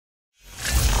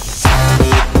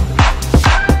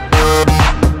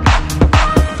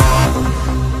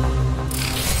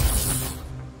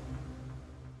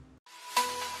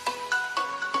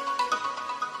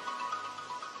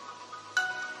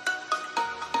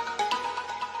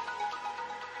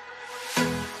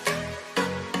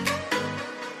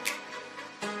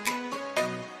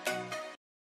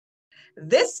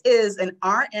This is an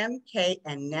RMK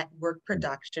and Network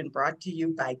production brought to you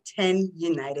by 10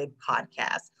 United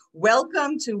Podcasts.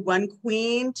 Welcome to One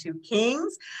Queen, Two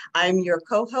Kings. I'm your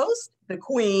co-host, the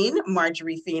Queen,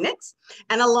 Marjorie Phoenix,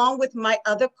 and along with my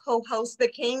other co-host, the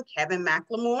King, Kevin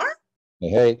McLemore.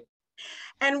 Hey.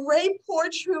 And Ray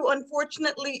Porch, who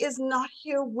unfortunately is not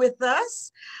here with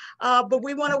us, but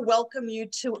we want to welcome you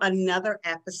to another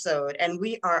episode, and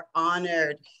we are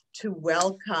honored to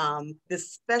welcome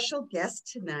this special guest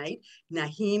tonight,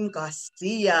 Naheem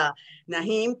Garcia.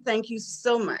 Naheem, thank you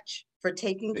so much for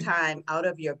taking time out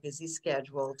of your busy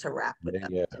schedule to wrap with us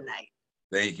tonight.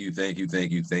 Thank you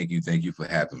for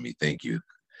having me. Thank you.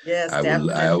 Yes,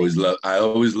 definitely. I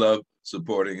always love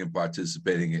supporting and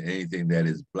participating in anything that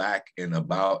is Black and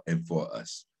about and for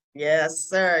us. Yes,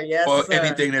 sir. Yes, or sir.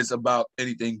 Anything that's about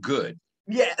anything good.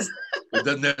 Yes. It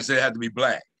doesn't necessarily have to be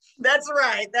Black. That's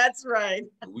right. That's right.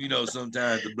 We know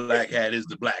sometimes the black hat is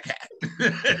the black hat.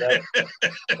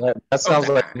 that sounds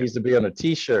like it needs to be on a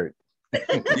T-shirt.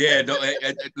 Yeah,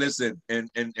 listen, and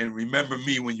remember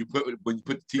me when you put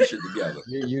the T-shirt together.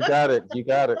 You got it.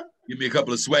 Give me a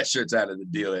couple of sweatshirts out of the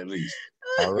deal at least.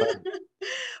 All right.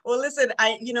 Well, listen,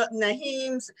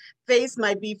 Naheem's face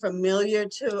might be familiar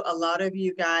to a lot of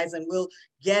you guys, and we'll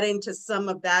get into some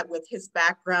of that with his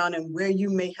background and where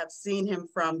you may have seen him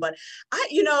from. But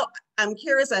I'm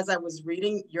curious, as I was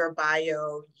reading your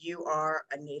bio, you are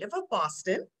a native of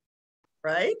Boston,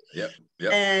 right? Yep.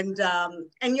 And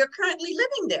you're currently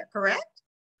living there, correct?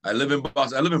 I live in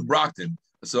Boston. I live in Brockton.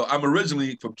 So I'm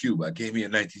originally from Cuba. I came here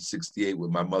in 1968 with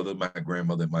my mother, my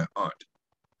grandmother, and my aunt.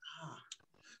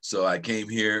 So I came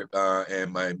here,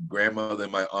 and my grandmother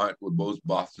and my aunt were both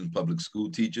Boston public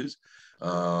school teachers.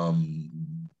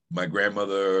 My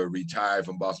grandmother retired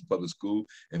from Boston Public School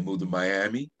and moved to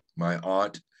Miami. My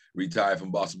aunt retired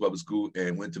from Boston Public School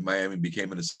and went to Miami and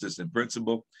became an assistant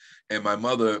principal. And my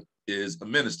mother is a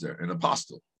minister, an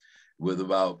apostle, with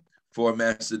about 4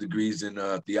 master's degrees in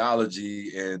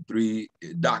theology and 3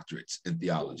 doctorates in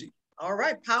theology. All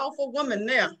right, powerful woman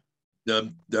there.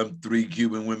 Them 3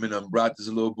 Cuban women brought this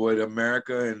little boy to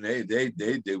America, and they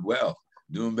did well,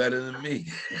 doing better than me.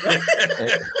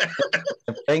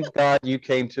 Thank God you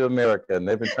came to America, and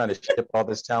they've been trying to ship all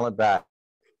this talent back.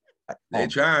 They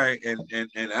try,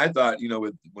 and I thought,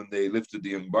 when they lifted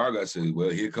the embargo, I said, well,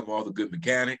 here come all the good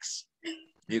mechanics,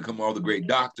 here come all the great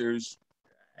doctors,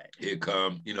 here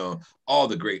come, all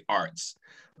the great arts.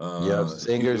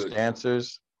 Singers,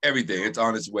 dancers. Everything, it's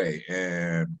on its way,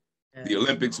 and the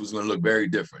Olympics was going to look very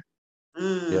different.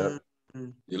 The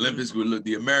Olympics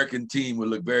the American team would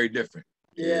look very different.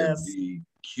 Yes. If the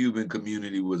Cuban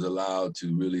community was allowed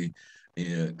to really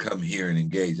come here and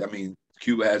engage. I mean,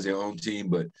 Cuba has their own team,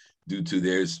 but due to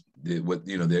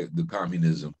the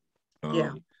communism,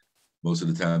 most of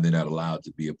the time they're not allowed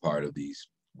to be a part of these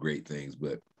great things.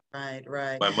 But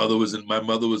right. My mother was in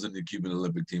the Cuban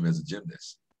Olympic team as a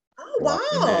gymnast. Oh,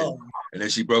 wow. And then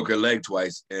she broke her leg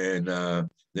twice, and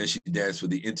then she danced for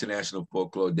the International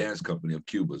Folklore Dance Company of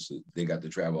Cuba. So they got to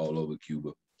travel all over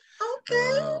Cuba.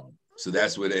 Okay. So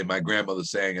that's where my grandmother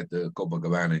sang at the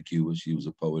Copacabana in Cuba. She was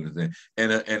a poet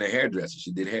and a hairdresser.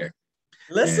 She did hair.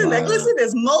 Listen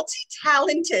is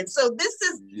multi-talented. So this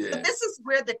is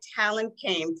where the talent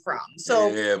came from.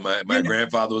 So my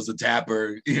grandfather was a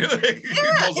tapper. It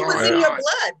was in your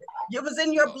blood. It was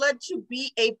in your blood to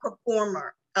be a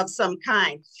performer of some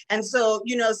kind. And so,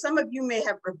 some of you may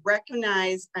have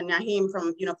recognized Naheem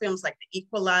from, films like The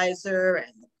Equalizer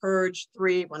and The Purge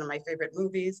 3, one of my favorite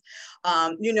movies.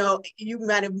 You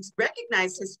might have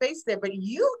recognized his face there, but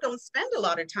you don't spend a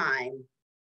lot of time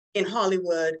in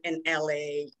Hollywood, in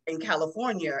LA, in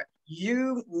California.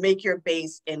 You make your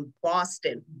base in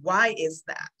Boston. Why is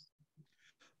that?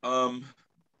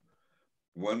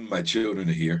 One, my children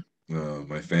are here.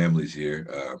 My family's here.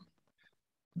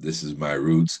 This is my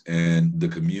roots, and the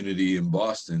community in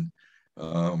Boston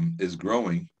is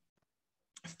growing.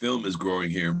 Film is growing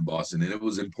here in Boston, and it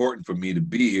was important for me to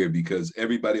be here because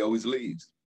everybody always leaves.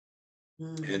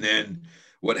 And then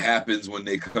what happens when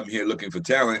they come here looking for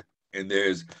talent, and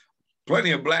there's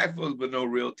plenty of Black folks, but no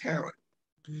real talent.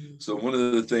 So one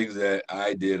of the things that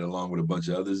I did along with a bunch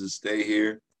of others is stay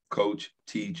here, coach,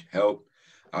 teach, help.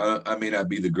 I may not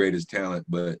be the greatest talent,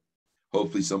 but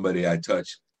hopefully somebody I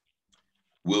touch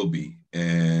will be.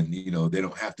 And, they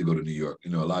don't have to go to New York. A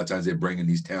lot of times they're bringing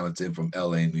these talents in from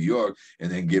LA and New York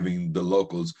and then giving the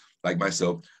locals like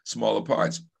myself smaller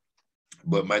parts.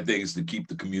 But my thing is to keep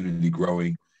the community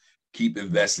growing, keep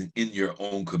investing in your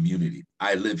own community.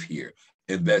 I live here,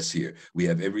 invest here. We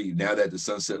have now that the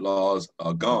sunset laws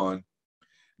are gone,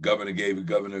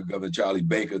 Governor Charlie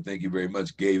Baker, thank you very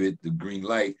much, gave it the green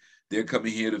light they're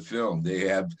coming here to film. They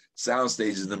have sound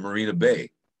stages in the Marina Bay.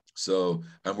 So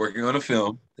I'm working on a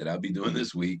film that I'll be doing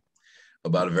this week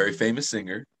about a very famous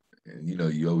singer. And you know,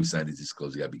 you always sign these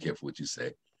disclosures. You gotta be careful what you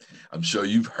say. I'm sure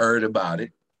you've heard about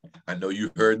it. I know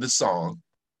you heard the song,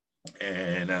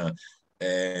 and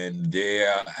they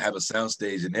have a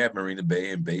soundstage in that Marina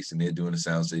Bay and base, and they're doing a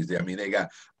soundstage there. I mean, they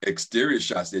got exterior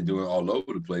shots they're doing all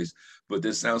over the place, but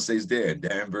there's soundstage there. In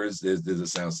Danvers, there's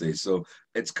a soundstage, so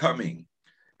it's coming.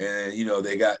 And you know,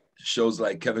 they got shows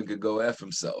like Kevin Could Go F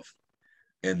Himself,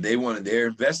 and they're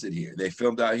invested here. They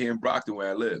filmed out here in Brockton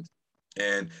where I lived.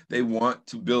 And they want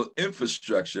to build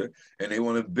infrastructure, and they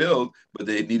want to build, but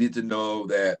they needed to know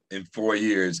that in 4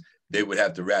 years they would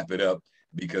have to wrap it up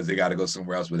because they got to go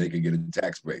somewhere else where they could get a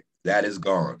tax break. That is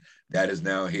gone. That is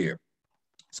now here.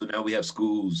 So now we have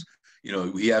schools, you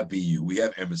know, we have BU, we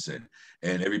have Emerson,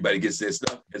 and everybody gets their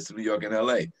stuff, gets to New York and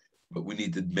LA. But we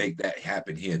need to make that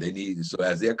happen here. So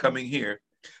as they're coming here,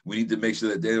 we need to make sure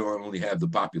that they don't only have the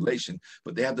population,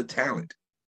 but they have the talent.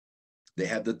 They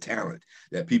have the talent,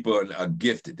 that people are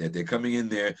gifted, that they're coming in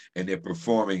there and they're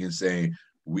performing and saying,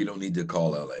 we don't need to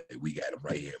call LA. We got them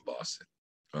right here in Boston.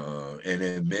 And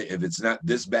then if it's not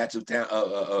this batch of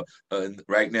talent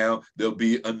right now, there'll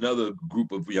be another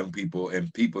group of young people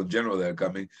and people in general that are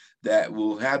coming that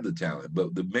will have the talent.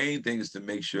 But the main thing is to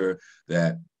make sure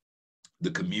that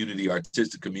the community,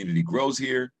 artistic community, grows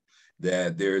here,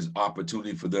 that there's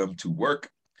opportunity for them to work,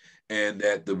 and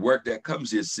that the work that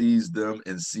comes here sees them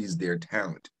and sees their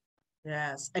talent.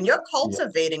 Yes, and you're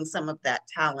cultivating some of that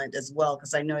talent as well,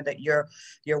 because I know that you're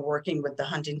working with the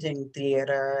Huntington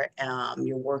Theater.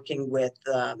 You're working with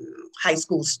high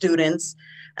school students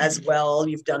as well.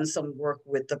 You've done some work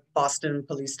with the Boston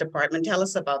Police Department. Tell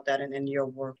us about that, and then your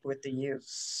work with the youth.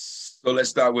 So let's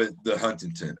start with the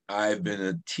Huntington. I've been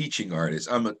a teaching artist.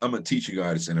 I'm a teaching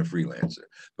artist and a freelancer,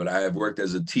 but I have worked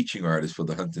as a teaching artist for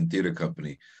the Huntington Theater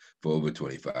Company for over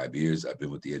 25 years. I've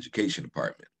been with the education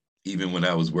department. Even when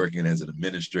I was working as an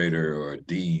administrator or a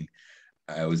dean,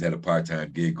 I always had a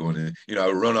part-time gig going in. You know, I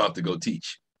would run off to go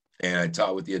teach, and I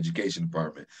taught with the education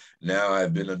department. Now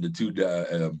I've been under two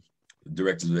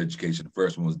directors of education. The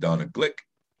first one was Donna Glick,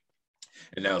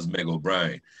 and now it's Meg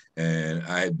O'Brien. And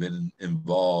I have been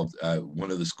involved,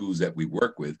 one of the schools that we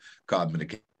work with,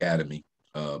 Codman Academy,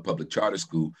 public charter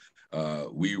school,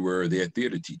 we were their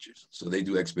theater teachers. So they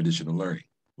do expeditional learning.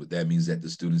 What that means that the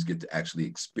students get to actually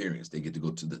experience. They get to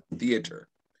go to the theater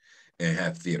and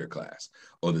have theater class,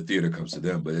 or the theater comes to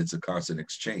them, but it's a constant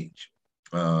exchange.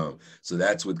 So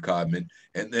that's with Codman.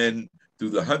 And then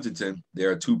through the Huntington,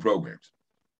 there are two programs,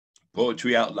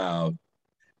 Poetry Out Loud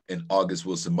and August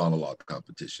Wilson Monologue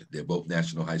Competition. They're both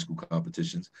national high school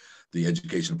competitions. The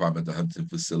education department at the Huntington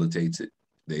facilitates it.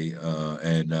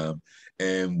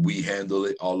 And we handle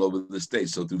it all over the state.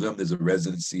 So through them, there's a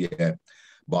residency at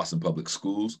Boston Public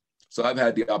Schools. So I've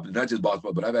had the opportunity, not just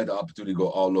Boston, but I've had the opportunity to go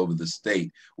all over the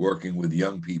state working with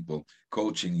young people,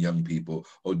 coaching young people,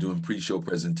 or doing pre-show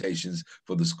presentations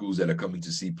for the schools that are coming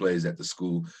to see plays at the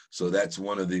school. So that's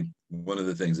one of the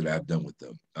things that I've done with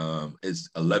them. It's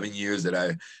 11 years that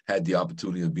I had the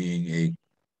opportunity of being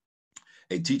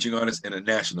a teaching artist and a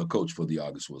national coach for the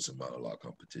August Wilson Monologue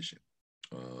Competition.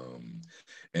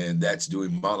 And that's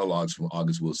doing monologues from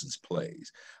August Wilson's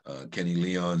plays. Kenny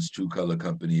Leon's True Color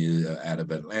Company out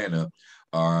of Atlanta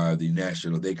are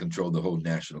they control the whole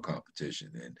national competition.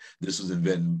 And this was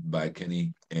invented by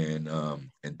Kenny and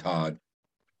Todd,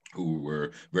 who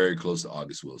were very close to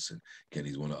August Wilson.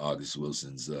 Kenny's one of August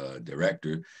Wilson's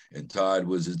director, and Todd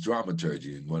was his dramaturge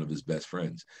and one of his best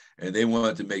friends. And they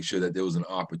wanted to make sure that there was an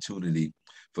opportunity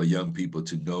for young people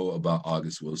to know about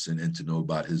August Wilson and to know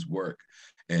about his work,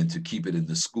 and to keep it in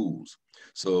the schools.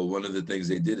 So one of the things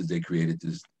they did is they created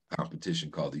this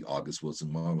competition called the August Wilson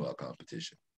Monologue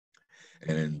Competition.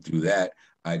 And through that,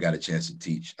 I got a chance to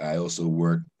teach. I also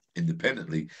work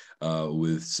independently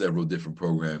with several different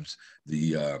programs.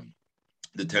 The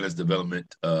Tenants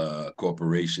Development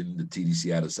Corporation, the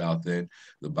TDC out of South End,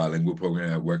 the bilingual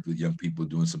program. I worked with young people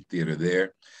doing some theater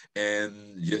there.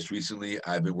 And just recently,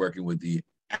 I've been working with the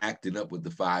Acting Up with the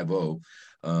 5-0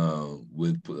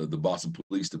 with the Boston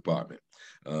Police Department.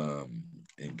 Oh,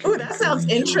 that sounds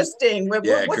interesting. What's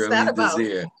that about?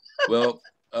 Desir. Well,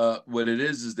 what it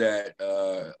is that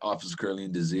Officer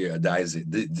Curleen Desir,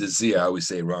 I always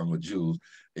say it wrong with Jules,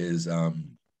 is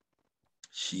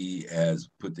she has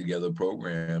put together a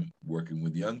program working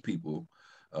with young people,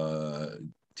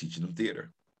 teaching them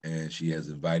theater. And she has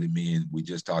invited me, and we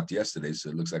just talked yesterday,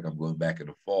 so it looks like I'm going back in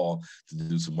the fall to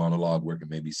do some monologue work and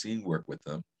maybe scene work with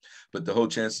them. But the whole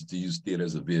chance is to use theater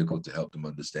as a vehicle to help them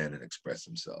understand and express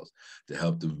themselves, to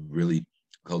help them really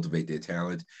cultivate their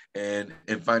talent, and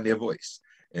find their voice.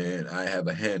 And I have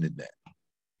a hand in that.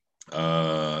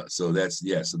 So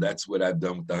that's what I've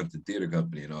done with the Huntington Theater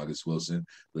Company and August Wilson,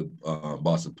 the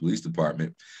Boston Police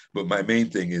Department. But my main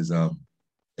thing is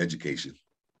education.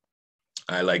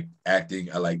 I like acting,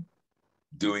 I like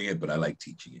doing it, but I like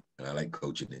teaching it and I like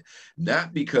coaching it.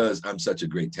 Not because I'm such a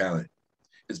great talent,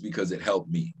 it's because it helped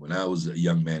me when I was a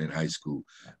young man in high school,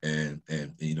 and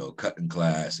you know, cutting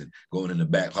class and going in the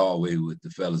back hallway with the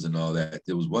fellas and all that.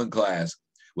 There was one class,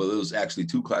 well, there was actually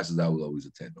two classes I would always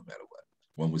attend no matter what.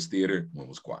 One was theater, one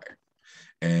was choir.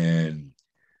 And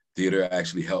theater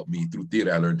actually helped me. Through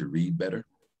theater, I learned to read better.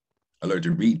 I learned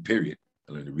to read, period.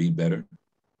 I learned to read better.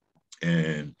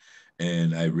 And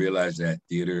I realized that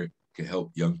theater can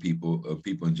help young people,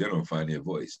 people in general, find their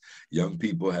voice. Young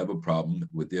people have a problem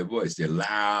with their voice. They're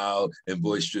loud and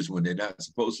boisterous when they're not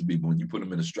supposed to be. But when you put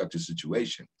them in a structured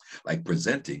situation, like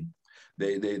presenting,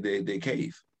 they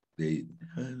cave. They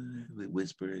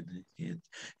whisper, and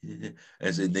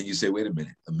so then you say, wait a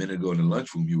minute ago in the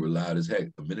lunchroom, you were loud as heck.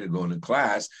 A minute ago in the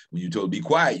class, when you told to be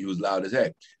quiet, you was loud as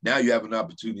heck. Now you have an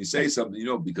opportunity to say something, you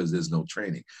know, because there's no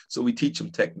training. So we teach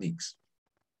them techniques.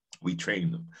 We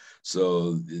train them.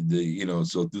 So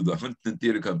so through the Huntington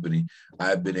Theater Company,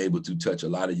 I've been able to touch a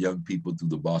lot of young people through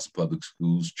the Boston Public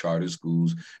Schools, charter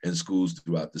schools, and schools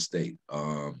throughout the state,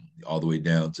 all the way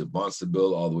down to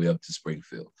Bonsonville, all the way up to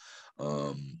Springfield.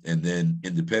 And then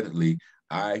independently,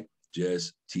 I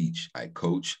just teach, I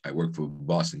coach, I work for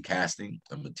Boston Casting.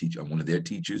 I'm a teacher, I'm one of their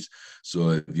teachers.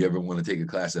 So if you ever want to take a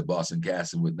class at Boston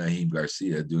Casting with Naheem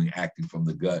Garcia, doing acting from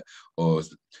the gut, or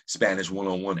Spanish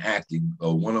one-on-one acting,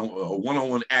 or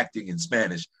one-on-one acting in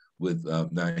Spanish with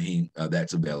Naheem,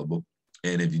 that's available.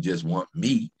 And if you just want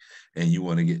me and you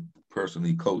want to get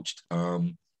personally coached,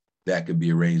 that could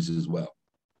be arranged as well.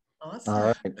 Awesome. All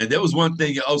right. And there was one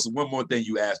more thing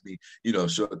you asked me, you know,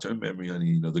 short-term memory, honey,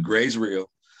 you know, the gray's real.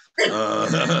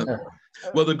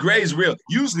 Well, the gray's real.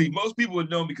 Usually most people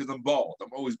would know me because I'm bald. I'm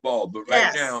always bald. But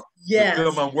right now, the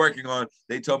film I'm working on,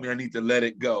 they told me I need to let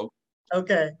it go.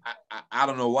 Okay. I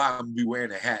don't know why I'm gonna be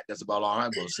wearing a hat. That's about all I'm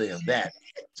gonna say on that.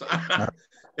 So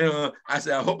I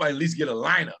said, I hope I at least get a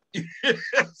lineup.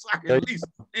 So I can at least,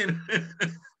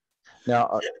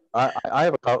 Now, I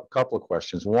have a couple of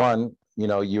questions. One, you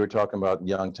know, you were talking about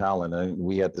young talent, and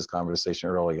we had this conversation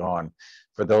early on.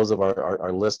 For those of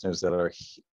our listeners that are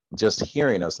just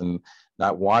hearing us and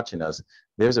not watching us,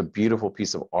 there's a beautiful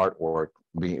piece of artwork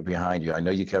behind you. I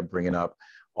know you kept bringing up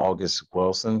August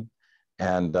Wilson,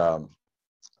 and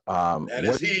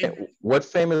what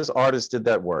famous artist did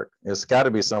that work? It's got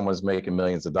to be someone's making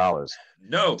millions of dollars.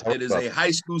 No, it is a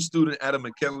high school student out of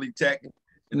McKinley Tech.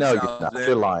 No, you're not.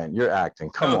 You're lying. You're acting.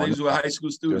 Come on. These were high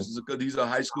school students. These are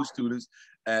high school students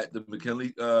at the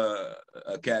McKinley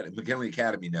Academy. McKinley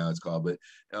Academy now it's called, but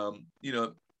you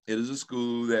know, it is a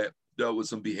school that dealt with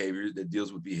some behavior, that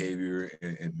deals with behavior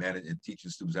and manage and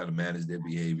teaching students how to manage their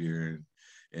behavior.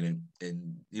 And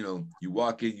you know, you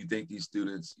walk in, you think these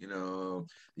students, you know,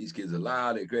 these kids are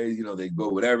loud, they're crazy, you know, they go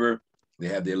whatever, they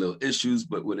have their little issues,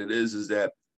 but what it is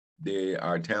that they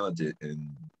are talented. And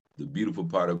the beautiful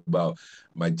part about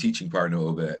my teaching partner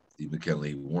over at the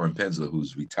McKinley, Warren Penzler,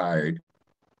 who's retired.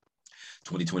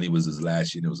 2020 was his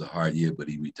last year, and it was a hard year, but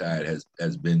he retired,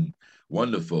 has been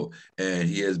wonderful. And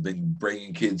he has been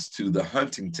bringing kids to the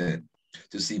Huntington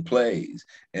to see plays.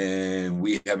 And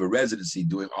we have a residency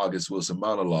doing August Wilson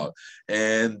monologue.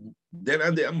 And then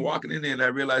I'm walking in there and I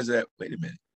realized that, wait a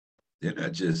minute, they're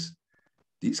not just,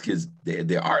 these kids,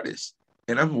 they're artists.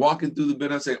 And I'm walking through the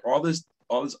bit, I say, all this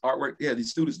artwork, yeah,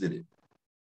 these students did it.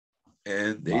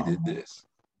 And they did this.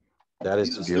 That is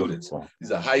beautiful. Students.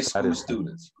 These are high school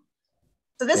students.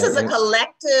 So this is a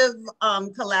collective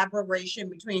collaboration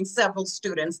between several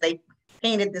students. They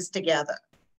painted this together.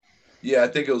 Yeah, I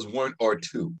think it was one or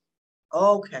two.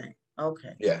 Okay.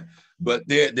 Yeah, but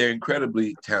they're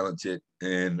incredibly talented,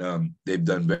 and they've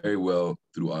done very well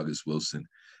through August Wilson.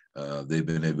 They've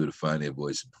been able to find their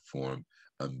voice and perform.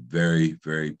 I'm very,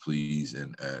 very pleased,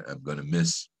 and I'm going to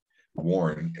miss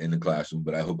Warren in the classroom,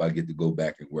 but I hope I get to go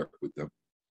back and work with them.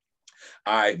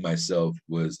 I myself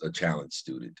was a challenge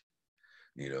student.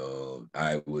 You know,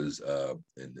 I was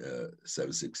in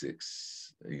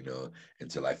 766, you know,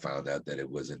 until I found out that it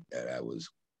wasn't that I was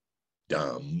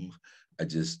dumb. I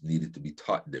just needed to be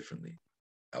taught differently.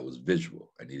 I was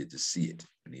visual. I needed to see it.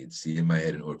 I needed to see it in my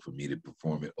head in order for me to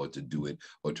perform it or to do it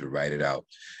or to write it out.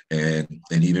 And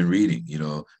even reading, you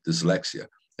know, dyslexia,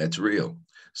 that's real.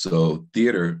 So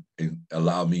theater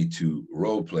allowed me to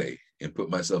role play and put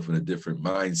myself in a different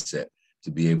mindset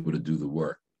to be able to do the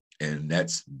work. And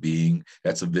that's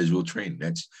a visual training.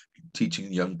 That's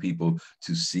teaching young people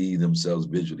to see themselves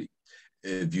visually.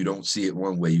 If you don't see it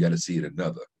one way, you got to see it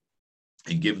another,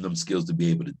 and giving them skills to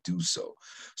be able to do so.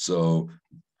 So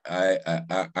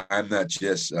I'm not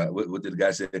just what did the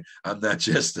guy say? I'm not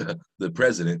just the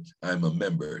president. I'm a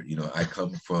member. I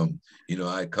come from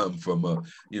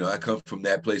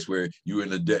that place where you were in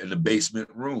the basement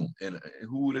room, and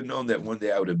who would have known that one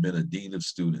day I would have been a dean of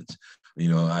students?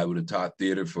 I would have taught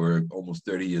theater for almost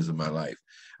 30 years of my life.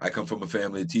 I come from a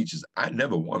family of teachers. I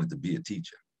never wanted to be a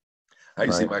teacher. I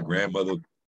used to see my grandmother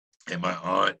and my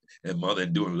aunt and mother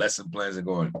doing lesson plans and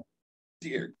going,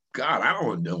 dear God, I don't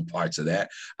want no parts of that.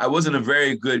 I wasn't a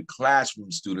very good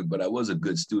classroom student, but I was a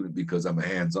good student because I'm a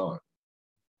hands-on.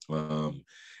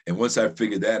 And once I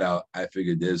figured that out, I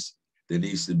figured there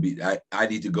needs to be, I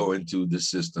need to go into the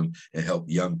system and help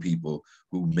young people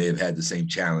who may have had the same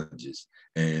challenges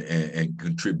and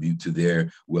contribute to their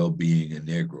well-being and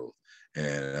their growth.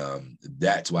 And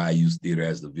that's why I use theater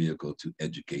as the vehicle to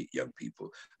educate young people.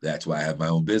 That's why I have my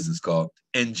own business called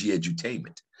NG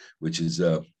Edutainment, which is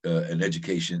an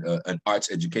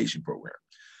arts education program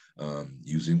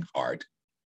using art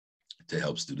to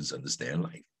help students understand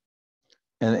life.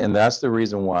 And that's the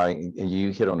reason why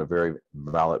you hit on a very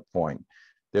valid point.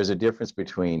 There's a difference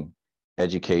between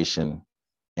education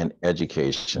and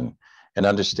education, and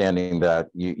understanding that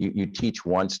you teach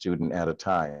one student at a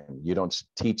time. You don't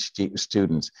teach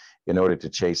students in order to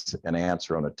chase an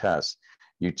answer on a test.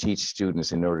 You teach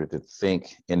students in order to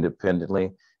think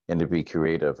independently and to be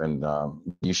creative, and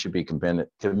you should be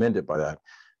commended by that.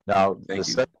 Now, the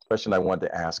second question I wanted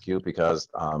to ask you, because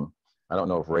I don't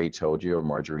know if Ray told you or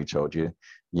Marjorie told you,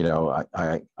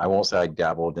 I won't say I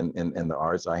dabbled in the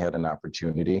arts. I had an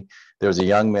opportunity. There was a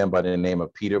young man by the name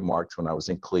of Peter Marks when I was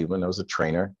in Cleveland. I was a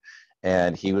trainer,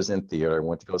 and he was in theater. I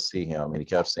went to go see him, and he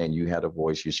kept saying, you had a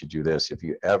voice, you should do this. If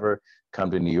you ever come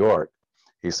to New York,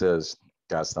 he says,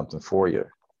 got something for you.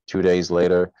 2 days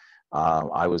later,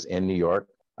 I was in New York.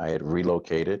 I had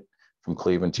relocated from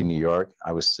Cleveland to New York.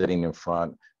 I was sitting in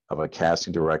front of a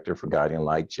casting director for Guiding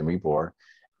Light, Jimmy Bohr.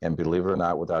 And believe it or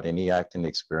not, without any acting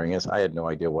experience, I had no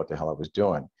idea what the hell I was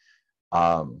doing.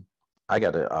 I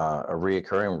got a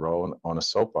reoccurring role on a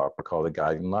soap opera called The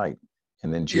Guiding Light.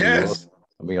 And then Jimmy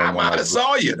I might have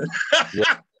saw you.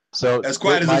 Yeah. So as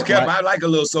quiet as it's kept, I like a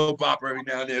little soap opera every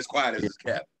now and then, as quiet as it's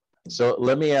kept. So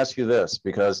let me ask you this,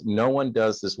 because no one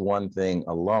does this one thing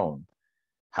alone.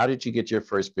 How did you get your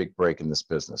first big break in this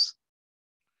business?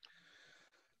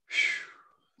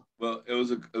 Well, it was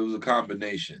a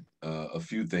combination. A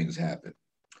few things happened.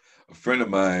 A friend of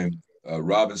mine,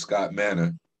 Robin Scott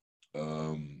Manor,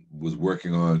 was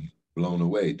working on Blown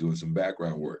Away, doing some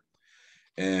background work.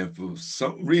 And for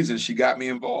some reason, she got me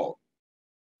involved.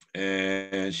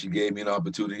 And she gave me an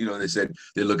opportunity. They said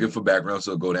they're looking for background,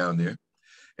 so go down there.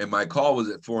 And my call was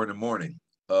at 4 a.m.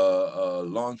 A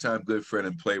longtime good friend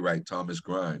and playwright, Thomas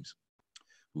Grimes,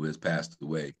 who has passed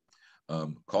away,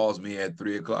 calls me at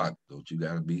 3 o'clock. Don't you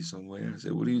got to be somewhere? I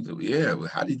said, what do you do? Yeah, well,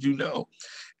 how did you know?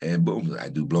 And boom, I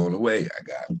do Blown Away. I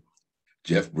got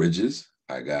Jeff Bridges.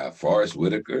 I got Forrest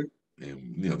Whitaker.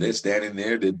 And, they're standing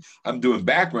there. I'm doing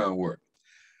background work.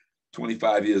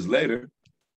 25 years later,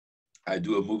 I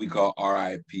do a movie called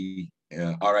R.I.P.D.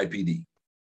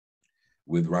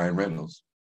 with Ryan Reynolds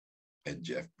and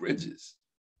Jeff Bridges.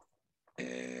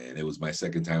 And it was my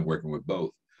second time working with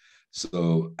both.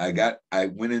 So I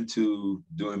went into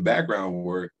doing background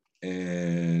work,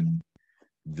 and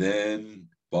then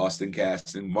Boston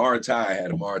Casting. Maratai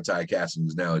had a Maratai Casting,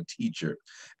 who's now a teacher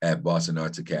at Boston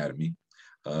Arts Academy.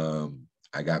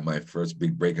 I got my first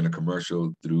big break in a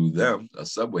commercial through them, a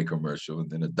Subway commercial, and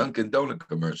then a Dunkin' Donut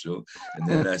commercial. And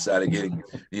then I started getting,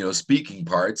 speaking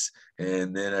parts.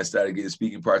 And then I started getting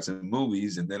speaking parts in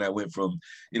movies. And then I went from,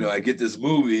 I get this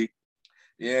movie.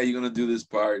 Yeah, you're gonna do this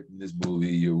part in this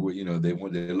movie.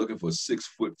 They're looking for a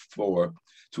 6'4",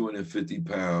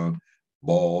 250-pound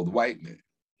bald white man.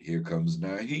 Here comes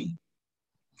Naheem,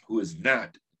 who is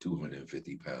not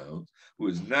 250 pounds, who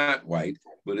is not white,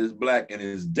 but is black and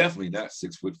is definitely not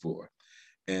 6'4".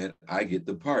 And I get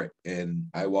the part, and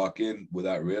I walk in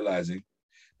without realizing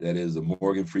that it is a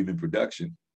Morgan Freeman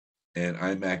production, and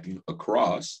I'm acting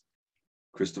across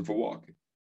Christopher Walken.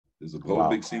 There's a whole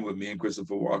big scene with me and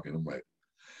Christopher Walken. I'm like,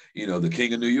 the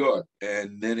king of New York.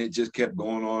 And then it just kept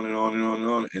going on and on and on and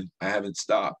on. And I haven't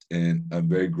stopped. And I'm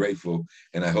very grateful.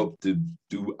 And I hope to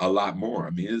do a lot more.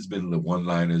 I mean, it's been the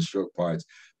one-liners, short parts,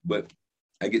 but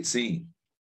I get seen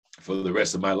for the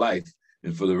rest of my life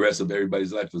and for the rest of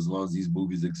everybody's life. As long as these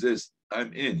movies exist,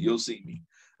 I'm in. You'll see me.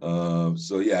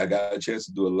 So yeah, I got a chance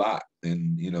to do a lot.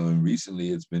 And, and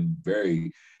recently it's been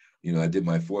very, I did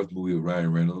my fourth movie with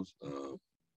Ryan Reynolds.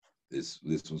 This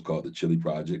one's called The Chili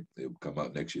Project. It will come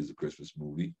out next year as a Christmas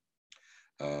movie.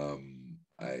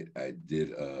 I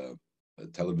did a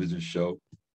television show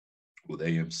with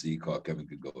AMC called Kevin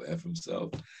Could Go F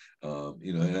Himself.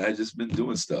 And I just been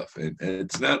doing stuff. And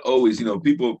it's not always,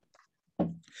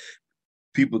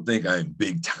 people think I'm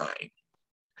big time.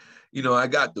 I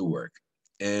got the work.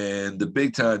 And the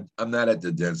big time, I'm not at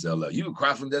the Denzel level. You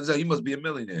across from Denzel, you must be a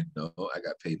millionaire. No, I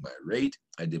got paid my rate.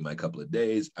 I did my couple of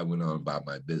days. I went on about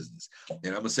my business. And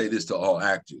I'm going to say this to all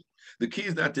actors. The key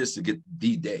is not just to get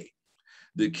the day.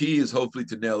 The key is hopefully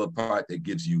to nail a part that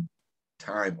gives you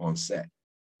time on set.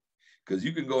 Because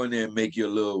you can go in there and make your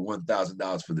little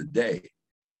 $1,000 for the day.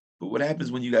 But what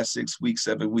happens when you got 6 weeks,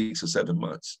 7 weeks, or 7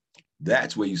 months?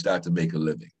 That's where you start to make a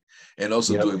living. And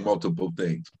also doing multiple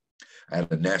things. I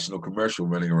had a national commercial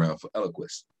running around for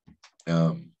Eloquist.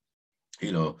 Dunkin'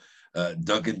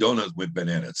 Donuts went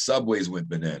bananas, Subways went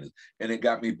bananas, and it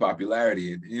got me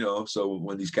popularity. And, so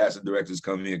when these casting directors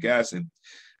come here casting,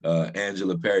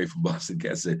 Angela Perry from Boston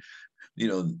Cast said,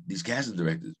 these casting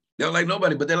directors, they don't like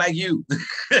nobody, but they like you.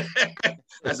 I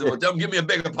said, well, tell them, give me a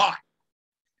bigger part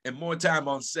and more time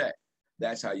on set.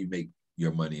 That's how you make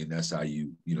your money. And that's how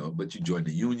you, but you join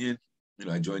the union.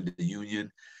 I joined the union.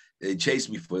 They chased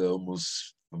me for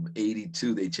almost from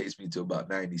 82. They chased me to about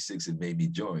 96 and made me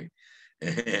join.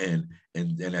 And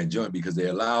I joined because they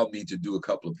allowed me to do a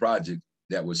couple of projects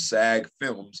that were SAG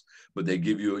films, but they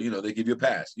give you, they give you a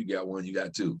pass. You got one, you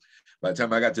got two. By the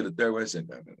time I got to the third one, I said,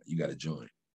 no, you got to join.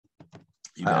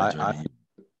 You got to join.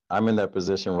 I'm in that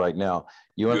position right now.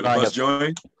 You and I must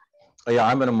join? Yeah,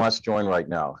 I'm in a must join right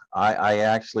now. I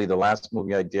actually, the last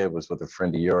movie I did was with a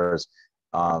friend of yours.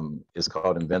 It's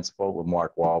called Invincible with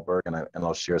Mark Wahlberg, and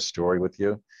I'll share a story with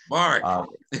you. Mark, how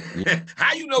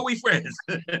you know we friends?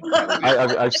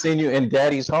 I've seen you in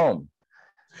Daddy's Home.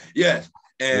 Yes,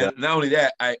 and not only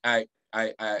that, I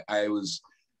was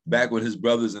back when his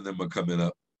brothers and them were coming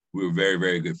up. We were very,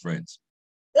 very good friends.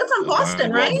 They're from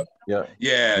Boston, right?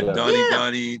 Yeah.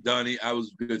 Donnie. I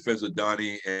was good friends with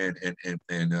Donnie, and as a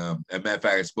matter of fact,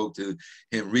 I spoke to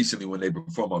him recently when they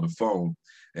performed on the phone.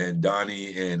 And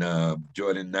Donnie and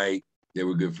Jordan Knight, they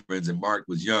were good friends. And Mark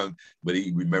was young, but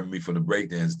he remembered me from the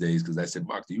breakdance days because I said,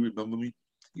 Mark, do you remember me?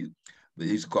 He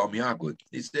used to call me Aqua.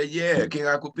 He said, yeah, King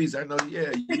Aqua Peace. I know,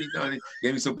 yeah. He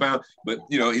gave me some pound. But,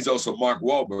 he's also Mark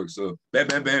Wahlberg. So, bam,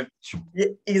 bam, bam.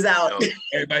 He's out.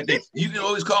 Everybody thinks, you can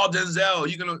always call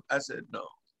Denzel. I said, no.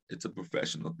 It's a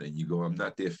professional thing. You go, I'm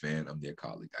not their fan. I'm their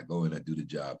colleague. I go in, I do the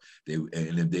job.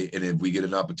 If we get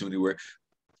an opportunity where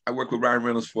I work with Ryan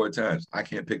Reynolds 4 times. I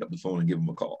can't pick up the phone and give him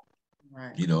a call.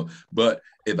 Right. But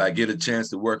if I get a chance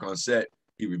to work on set,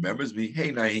 he remembers me.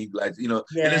 Hey, Naheem, and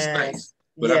it's nice.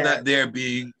 But I'm not there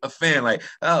being a fan, but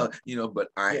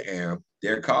I am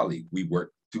their colleague. We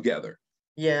work together.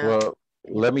 Yeah. Well,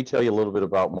 let me tell you a little bit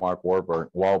about Mark Wahlberg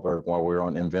while we were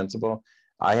on Invincible.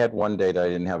 I had one day that I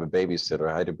didn't have a babysitter.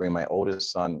 I had to bring my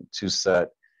oldest son to set,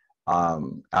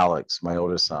 Alex, my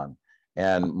oldest son.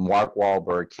 And Mark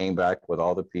Wahlberg came back with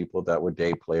all the people that were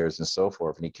day players and so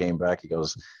forth. And he came back, he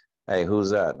goes, hey, who's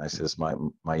that? And I said, it's my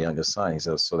youngest son. He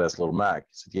says, so that's little Mac. He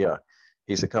said, yeah.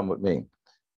 He said, come with me.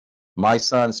 My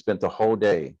son spent the whole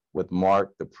day with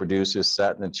Mark. The producers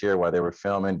sat in the chair while they were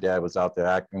filming. Dad was out there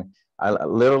acting. I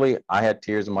had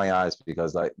tears in my eyes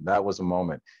because that was a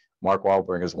moment. Mark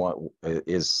Wahlberg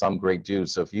is some great dude.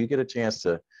 So if you get a chance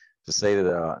to say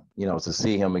that, to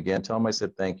see him again, tell him I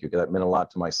said thank you, because that meant a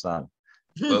lot to my son.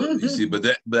 Well, you see, but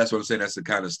that's what I'm saying. That's the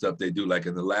kind of stuff they do. Like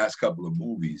in the last couple of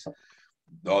movies,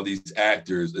 all these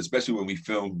actors, especially when we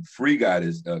filmed Free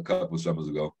Guy a couple of summers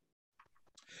ago,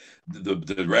 the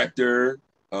director,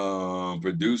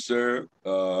 producer,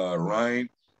 Ryan,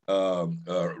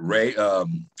 Ray,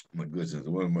 my goodness,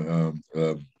 I'm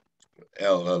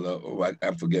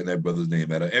forgetting that brother's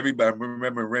name. Everybody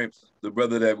remember Ray, the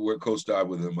brother that co-starred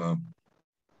with him.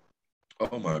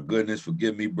 Oh my goodness,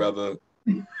 forgive me, brother.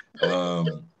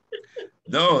 Lil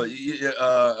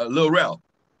Rel.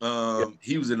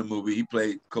 He was in the movie. He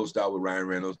played co-star with Ryan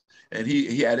Reynolds, and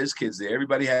he had his kids there.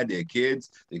 Everybody had their kids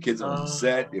on the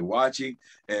set. They're watching,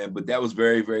 but that was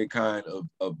very, very kind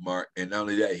of Mark. And not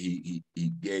only that, he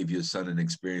gave your son an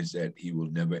experience that he will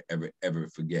never, ever, ever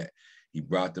forget. He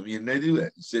brought them in. They do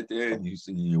that. You sit there and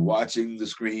you're watching the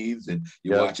screens and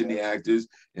you're watching the actors.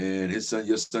 And your son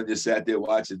just sat there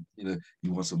watching. You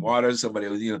want some water? Somebody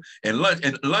was, and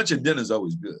lunch and dinner is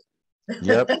always good.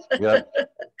 Yep.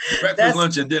 Breakfast,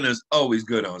 lunch, and dinner is always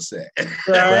good on set.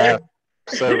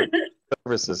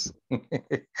 Services.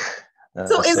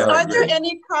 So are there great.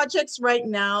 any projects right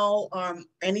now,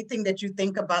 anything that you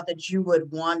think about that you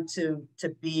would want to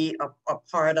be a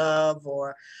part of,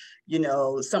 or, you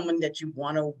know, someone that you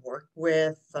want to work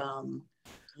with?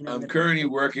 You know, I'm currently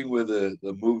working with a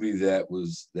movie that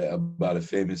about a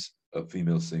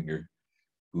female singer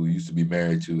who used to be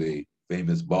married to a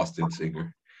famous Boston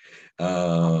singer.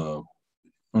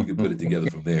 You can put it together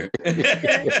from there.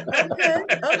 Okay.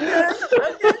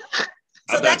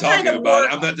 So I'm not talking kind of about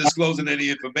it. I'm not disclosing any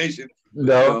information.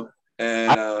 No. You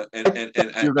know,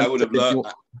 and I would have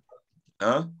loved.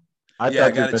 Huh? I thought you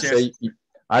were going to say.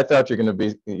 I thought you're going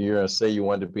to say you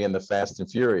wanted to be in the Fast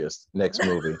and Furious next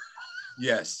movie.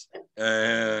 Yes.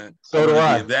 So I want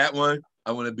to be in that one.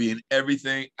 I want to be in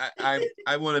everything.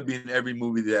 I want to be in every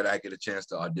movie that I get a chance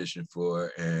to audition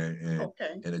for and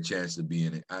a chance to be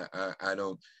in it. I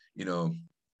don't, you know,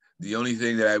 the only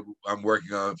thing that I'm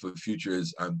working on for the future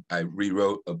is I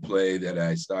rewrote a play that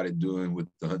I started doing with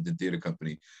the Huntington Theater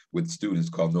Company with students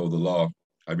called Know the Law.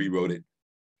 I rewrote it,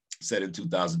 set in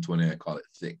 2020. I call it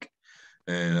Thick.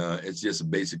 And it's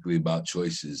just basically about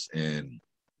choices and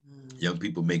young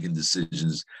people making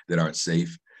decisions that aren't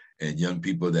safe, and young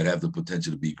people that have the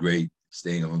potential to be great,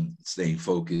 staying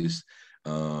focused.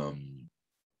 You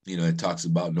know, it talks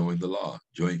about knowing the law,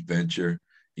 joint venture.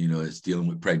 You know, it's dealing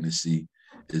with pregnancy,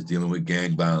 it's dealing with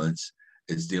gang violence,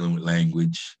 it's dealing with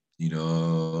language. You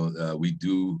know, we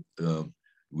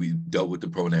dealt with the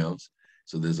pronouns.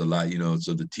 So there's a lot, you know,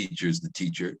 so the teacher is the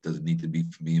teacher, doesn't need to be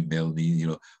female, male, you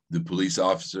know, the police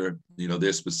officer, you know,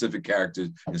 there's specific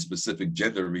characters and specific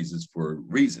gender reasons for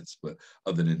reasons. But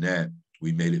other than that,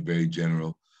 we made it very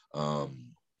general.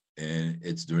 And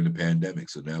it's during the pandemic.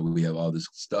 So now we have all this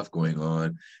stuff going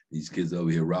on. These kids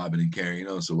over here robbing and carrying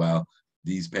on. So while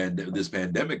this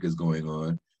pandemic is going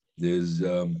on, there's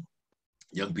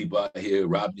young people out here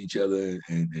robbing each other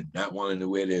and not wanting to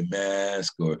wear their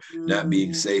mask or not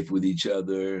being safe with each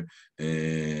other,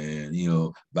 and, you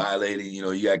know, violating, you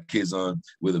know, you got kids on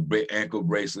with a ankle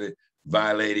bracelet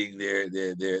violating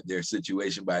their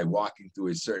situation by walking through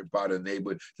a certain part of the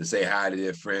neighborhood to say hi to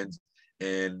their friends,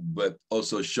 but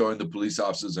also showing the police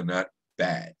officers are not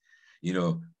bad. You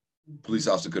know, police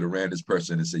officer could have ran this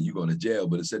person and said, you're going to jail,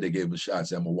 but instead they gave him a shot and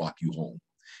said, I'm gonna walk you home,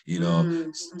 you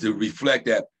know, to reflect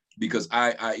that. Because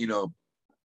I you know,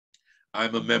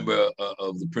 I'm a member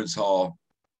of the Prince Hall.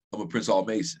 I'm a Prince Hall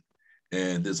Mason,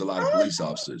 and there's a lot of police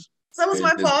officers. So was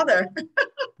my father.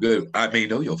 Good. I may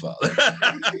know your father.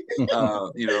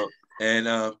 You know,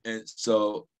 and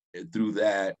so through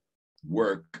that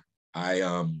work, I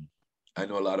know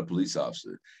a lot of police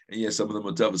officers, and yeah, some of them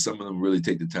are tough, but some of them really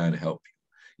take the time to help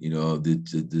you. You know,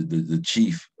 the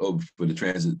chief for the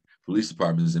transit police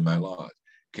department is in my lodge,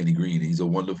 Kenny Green. He's a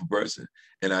wonderful person.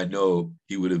 And I know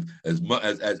he would have,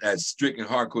 as strict and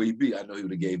hardcore he be, I know he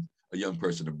would have gave a young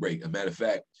person a break. As a matter of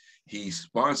fact, he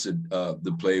sponsored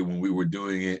the play when we were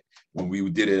doing it, when we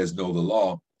did it as Know the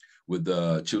Law with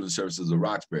the Children's Services of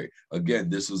Roxbury.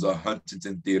 Again, this was a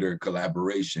Huntington Theater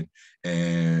collaboration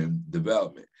and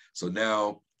development. So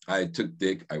now I took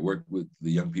Dick, I worked with the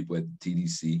young people at the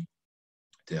TDC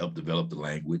to help develop the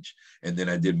language. And then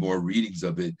I did more readings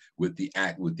of it with the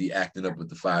acting up with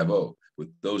the 5-0 with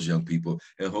those young people.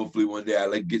 And hopefully one day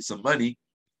I'll get some money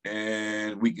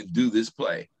and we can do this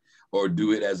play or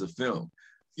do it as a film.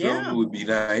 Film would be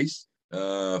nice.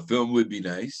 Film would be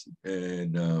nice.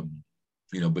 And,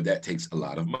 you know, but that takes a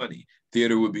lot of money.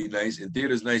 Theater would be nice. And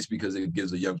theater's nice because it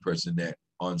gives a young person that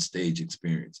on stage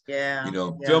experience. You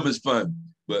know, film is fun,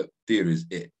 but theater is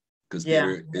it. Because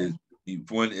theater is,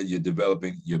 one, you're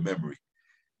developing your memory.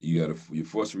 You're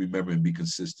forced to remember and be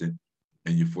consistent,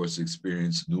 and you're forced to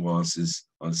experience nuances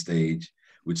on stage,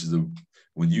 which is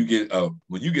when you get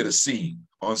a scene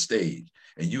on stage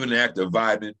and you and the actor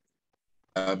vibing.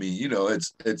 I mean, you know,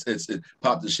 it's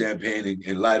pop the champagne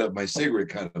and light up my cigarette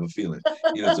kind of a feeling.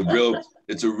 You know,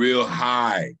 it's a real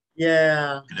high.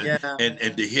 Yeah. You know? Yeah.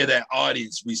 And to hear that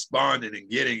audience responding and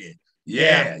getting it.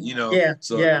 You know,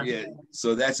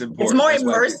 so that's important. It's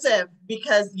more immersive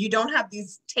because you don't have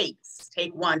these takes.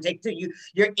 Take one, take two.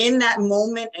 You're in that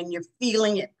moment and you're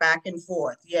feeling it back and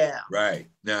forth. Yeah. Right.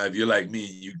 Now, if you're like me,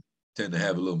 you tend to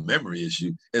have a little memory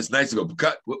issue. It's nice to go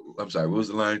cut. I'm sorry. What was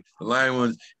the line? The line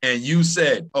was, and you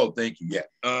said, "Oh, thank you."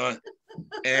 Yeah.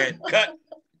 And cut.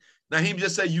 Naheem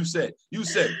just said, "You said." You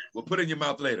said. We'll put it in your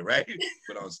mouth later, right?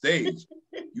 But on stage,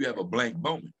 you have a blank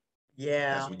moment.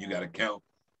 Yeah. That's when you got to count.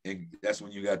 And that's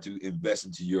when you got to invest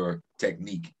into your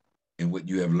technique and what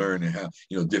you have learned and how,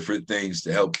 you know, different things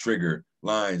to help trigger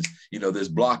lines. You know, there's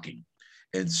blocking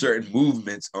and certain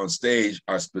movements on stage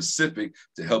are specific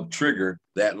to help trigger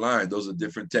that line. Those are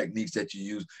different techniques that you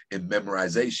use in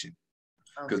memorization.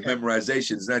 because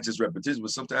memorization is not just repetition,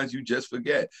 but sometimes you just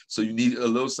forget. So you need a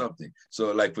little something.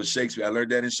 So like for Shakespeare, I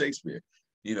learned that in Shakespeare.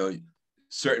 You know,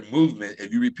 certain movement,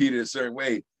 if you repeat it a certain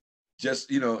way,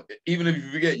 just, you know, even if you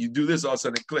forget, you do this, all of a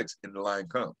sudden it clicks and the line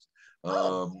comes.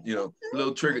 You know,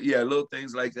 little trigger, little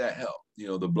things like that help. You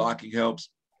know, the blocking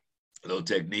helps, little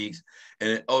techniques.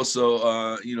 And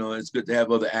also, you know, it's good to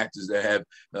have other actors that have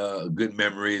good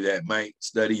memory that might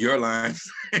study your lines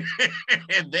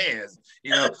and theirs,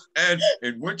 you know, and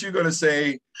weren't you going to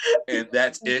say, and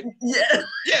that's it? Yeah.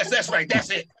 Yes, that's right, that's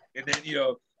it. And then, you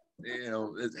know,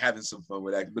 it's having some fun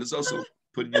with acting, but it's also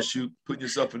putting your shoes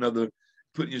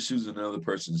in another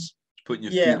person's, putting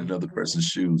your feet in another person's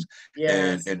shoes.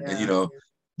 And you know,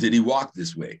 did he walk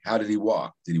this way? How did he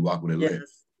walk? Did he walk with a limp?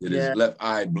 Did his left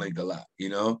eye blink a lot? You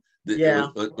know,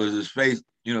 was his face,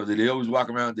 you know, did he always walk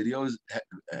around? Did he always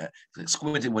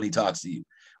squinting when he talks to you?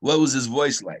 What was his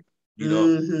voice like? You know,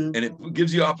 and it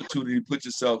gives you opportunity to put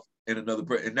yourself in another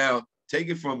person. And now take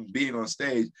it from being on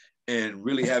stage and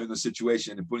really having a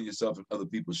situation and putting yourself in other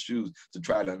people's shoes to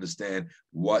try to understand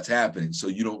what's happening so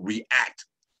you don't react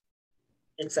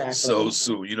so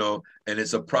soon, you know. And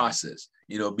it's a process,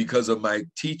 you know, because of my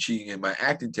teaching and my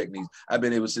acting techniques, I've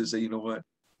been able to say, you know what,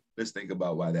 let's think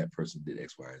about why that person did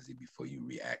X, Y, and Z before you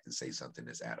react and say something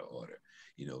that's out of order.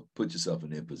 You know, put yourself in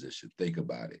their position, think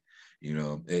about it. You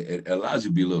know, it allows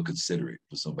you to be a little considerate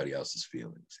for somebody else's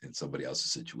feelings and somebody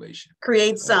else's situation.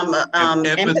 Create some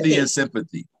empathy and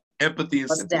sympathy. Empathy and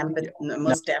sympathy.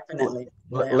 Most definitely.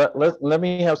 Let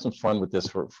me have some fun with this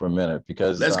for a minute,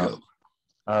 because let's go.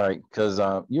 All right, because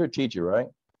you're a teacher, right?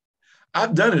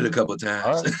 I've done it a couple of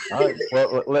times. All right.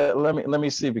 Well, let me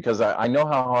see, because I know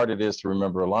how hard it is to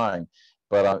remember a line,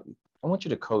 but I want you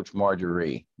to coach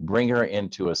Marjorie, bring her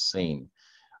into a scene.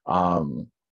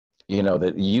 You know,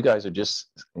 that you guys are just,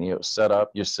 you know, set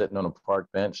up. You're sitting on a park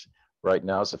bench right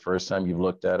now. It's the first time you've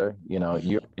looked at her. You know,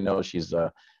 you know she's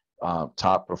a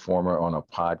top performer on a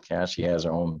podcast. She has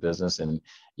her own business, and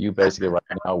you basically right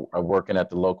now are working at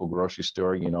the local grocery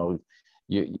store. You know,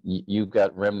 you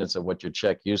got remnants of what your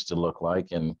check used to look like,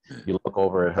 and you look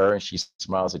over at her and she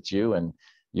smiles at you and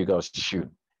you go, shoot,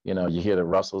 you know, you hear the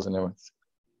rustles and everything.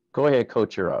 Go ahead,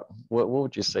 coach her up. What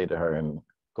would you say to her, and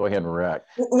go ahead and react?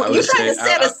 You trying to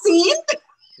set a scene?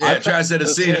 Yeah, trying to set a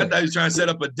scene. I thought he was trying to set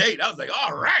up a date. I was like,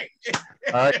 all right.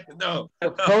 No.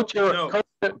 Coach her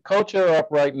up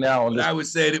right now. What I would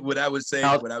say is do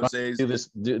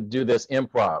this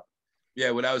improv.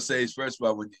 Yeah, what I would say is, first of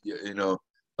all, when you know,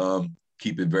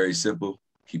 keep it very simple,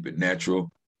 keep it natural,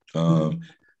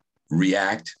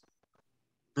 react,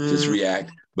 just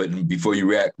react. But before you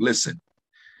react, listen.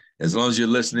 As long as you're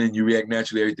listening, you react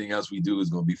naturally, everything else we do is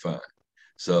going to be fine.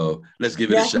 So let's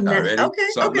give it a shot. Ready? Okay.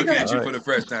 So I'm looking at you for the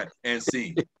first time and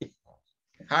see.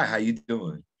 Hi, how you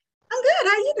doing? I'm good.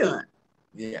 How you doing?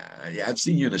 Yeah, I've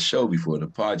seen you in a show before, the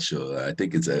Pod show. I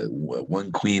think it's a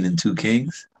One Queen and Two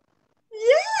Kings.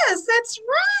 Yes, that's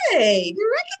right.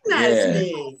 You recognize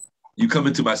me. You come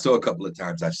into my store a couple of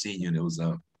times. I've seen you, and it was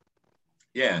I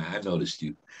noticed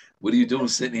you. What are you doing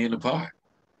sitting here in the park?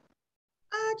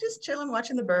 Just chilling,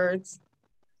 watching the birds.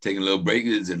 Taking a little break.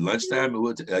 Is it lunchtime? Or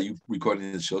what? Are you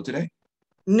recording the show today?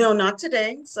 No, not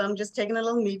today. So I'm just taking a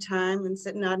little me time and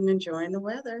sitting out and enjoying the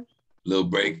weather. Little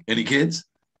break. Any kids?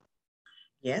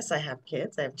 Yes, I have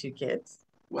kids. I have 2 kids.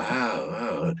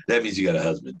 Wow. That means you got a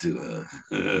husband too, huh?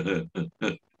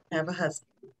 I have a husband.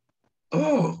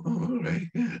 Oh, all right.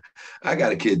 Yeah. I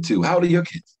got a kid too. How old are your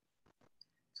kids?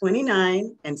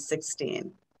 29 and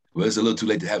 16. Well, it's a little too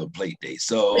late to have a plate day.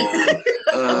 So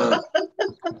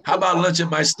how about lunch at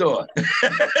my store?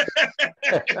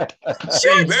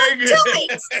 Sure, very good.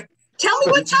 Tell me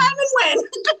what time and when.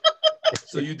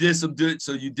 So you did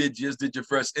your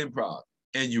first improv,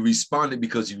 and you responded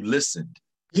because you listened.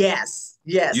 Yes.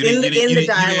 In the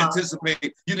dialogue.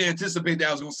 You didn't anticipate that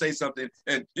I was going to say something,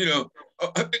 and you know,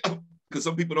 because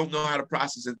some people don't know how to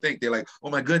process and think. They're like, oh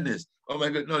my goodness.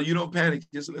 No, you don't panic.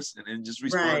 Just listen and just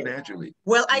respond naturally.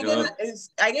 Well, I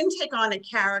didn't take on a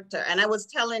character. And I was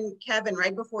telling Kevin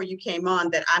right before you came on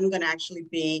that I'm going to actually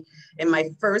be in my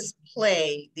first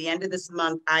play, the end of this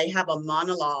month. I have a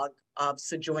monologue of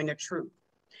Sojourner Truth.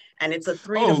 And it's a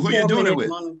 3 to 4 minute who you doing it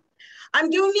with? I'm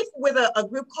doing it with a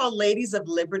group called Ladies of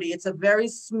Liberty. It's a very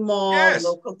small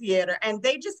local theater. And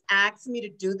they just asked me to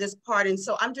do this part. And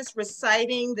so I'm just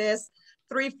reciting this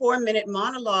 3-4 minute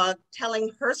monologue,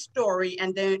 telling her story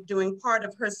and then doing part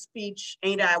of her speech,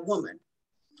 Ain't I a Woman?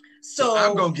 So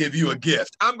I'm going to give you a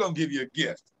gift. I'm going to give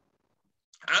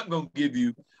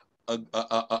you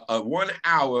a 1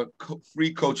 hour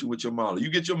free coaching with your monologue. You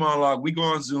get your monologue, we go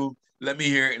on Zoom, let me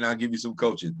hear it, and I'll give you some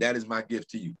coaching. That is my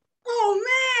gift to you. Oh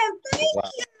man, thank you.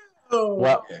 Oh.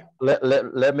 Well,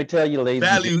 let me tell you, ladies.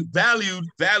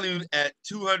 Valued at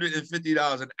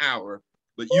 $250 an hour,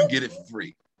 but you get it for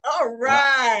free. All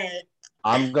right.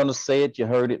 I'm going to say it. You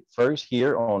heard it first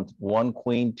here on One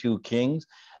Queen, Two Kings,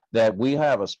 that we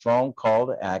have a strong call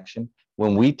to action.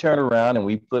 When we turn around and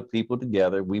we put people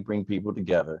together, we bring people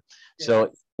together. Yes.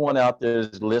 So anyone out there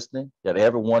is listening that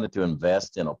ever wanted to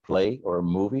invest in a play or a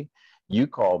movie, you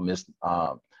call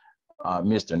Mr.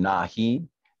 Naheem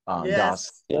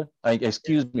Garcia.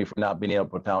 Excuse me for not being able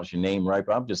to pronounce your name right,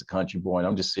 but I'm just a country boy and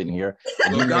I'm just sitting here.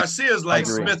 Well, Garcia's like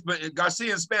Smith, but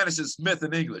Garcia in Spanish is Smith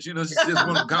in English. You know, it's just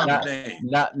one common name.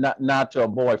 Not to a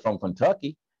boy from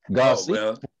Kentucky.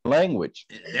 Garcia language.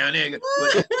 Down there in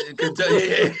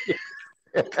Kentucky.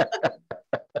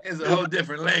 It's a whole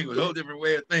different language, a whole different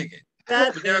way of thinking.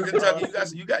 But down in Kentucky,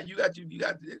 you got.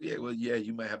 Yeah, well, yeah,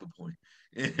 you might have a point.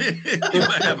 You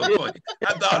might have a point.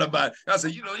 I thought about it. I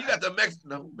said, you got the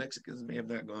Mexicans may have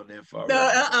not gone that far.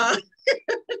 No,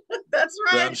 That's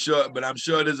right. But I'm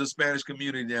sure there's a Spanish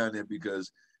community down there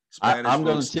because Spanish I'm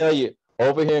going to tell you,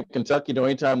 over here in Kentucky, the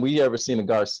only time we ever seen a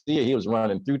Garcia, he was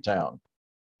running through town.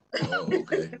 Oh,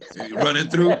 okay. Running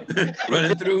through.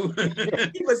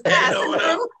 He was passing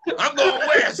through. I'm going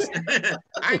west.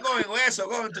 I ain't going west. I'm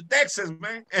going to Texas,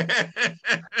 man.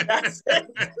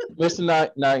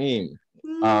 Mr. Naheem,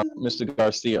 Mr.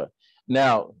 Garcia.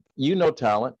 Now,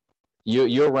 talent.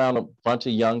 You're around a bunch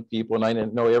of young people, and I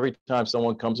know every time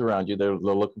someone comes around you, they're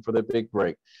looking for their big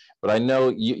break. But I know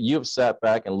you've sat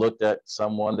back and looked at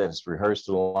someone that has rehearsed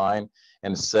a line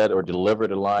and said or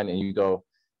delivered a line, and you go,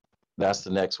 that's the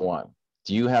next one.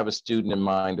 Do you have a student in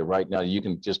mind that right now you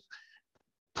can just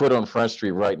put on Front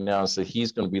Street right now and say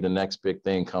he's going to be the next big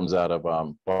thing comes out of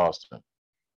Boston?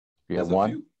 You have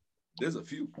one? There's a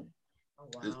few. Oh,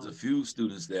 wow. There's a few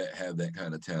students that have that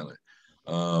kind of talent.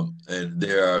 And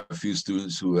there are a few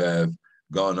students who have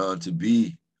gone on to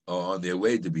be on their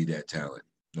way to be that talent.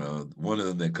 One of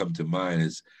them that come to mind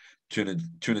is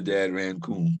Trinidad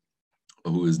Rancune,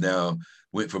 who is now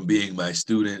went from being my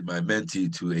student, my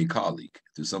mentee, to a colleague,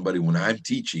 to somebody when I'm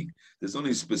teaching. There's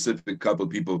only a specific couple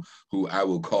of people who I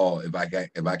will call if I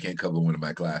can't cover one of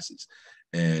my classes.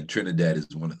 And Trinidad is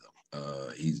one of them.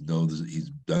 He's done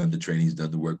the training, he's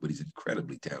done the work, but he's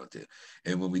incredibly talented.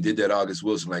 And when we did that August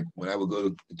Wilson, like when I would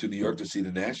go to New York to see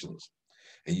the Nationals,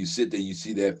 and you sit there, you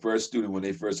see that first student when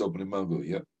they first open the mouth, go,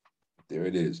 yep, there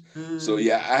it is. So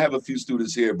yeah, I have a few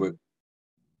students here, but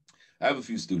I have a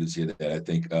few students here that I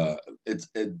think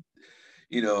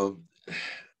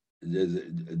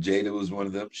Jada was one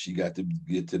of them. She got to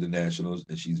get to the Nationals,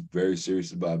 and she's very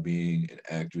serious about being an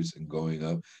actress and going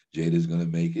up. Jada's going to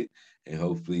make it, and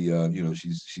hopefully,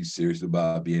 she's serious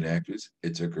about being an actress.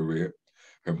 It's her career.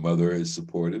 Her mother is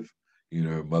supportive.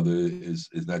 Her mother is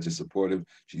not just supportive.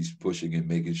 She's pushing and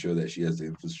making sure that she has the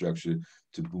infrastructure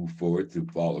to move forward, to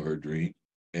follow her dream.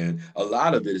 And a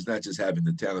lot of it is not just having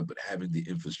the talent, but having the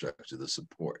infrastructure, the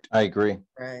support. I agree.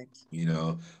 Right.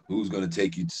 Who's going to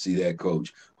take you to see that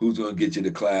coach? Who's going to get you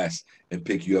to class and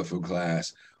pick you up from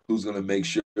class? Who's going to make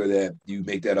sure that you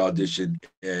make that audition,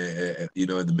 in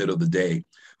the middle of the day?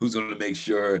 Who's going to make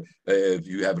sure if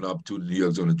you have an opportunity,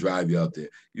 who's going to drive you out there?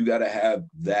 You got to have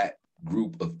that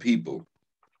group of people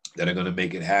that are going to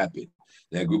make it happen.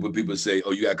 That group of people say,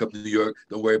 oh, you got to come to New York.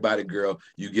 Don't worry about it, girl.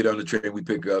 You get on the train, we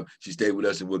pick her up. She stay with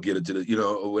us and we'll get her to the,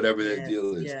 or whatever that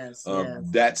deal is. Yes.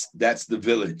 That's the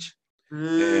village.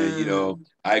 And,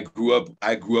 I grew up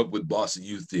with Boston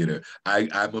Youth Theater.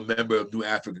 I'm a member of New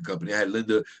African Company. I had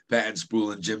Linda Patton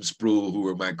Sproul and Jim Sproul, who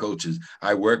were my coaches.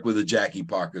 I work with the Jackie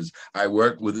Parkers. I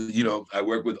work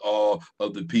with all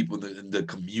of the people in the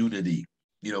community.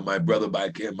 My brother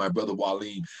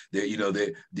Waleem,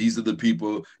 these are the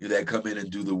people that come in and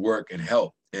do the work and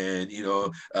help. And,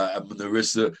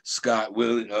 Narissa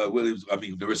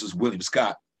William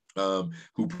Scott,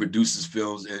 who produces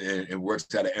films and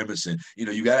works out of Emerson.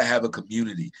 You got to have a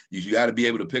community. You got to be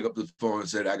able to pick up the phone and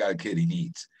say, I got a kid he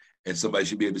needs. And somebody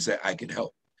should be able to say, I can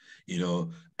help.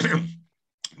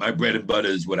 My bread and butter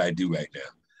is what I do right now.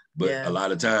 But a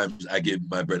lot of times I give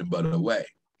my bread and butter away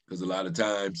because a lot of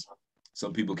times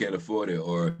some people can't afford it,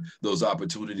 or those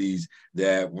opportunities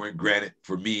that weren't granted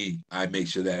for me, I make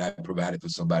sure that I provide it for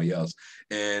somebody else.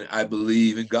 And I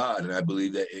believe in God, and I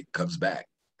believe that it comes back.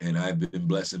 And I've been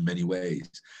blessed in many ways.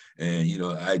 And,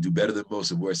 I do better than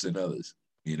most and worse than others,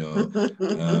 and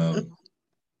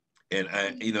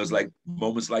it's like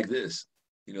moments like this,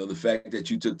 the fact that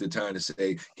you took the time to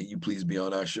say, can you please be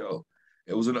on our show?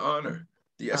 It was an honor.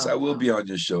 Yes, I will be on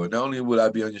your show. And not only will I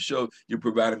be on your show, you're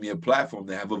providing me a platform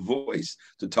to have a voice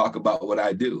to talk about what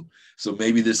I do. So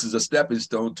maybe this is a stepping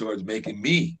stone towards making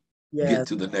me get Yes.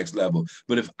 to the next level.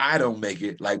 But if I don't make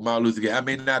it, like Martin Luther King, I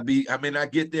may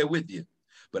not get there with you,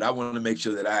 but I want to make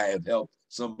sure that I have helped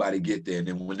somebody get there. And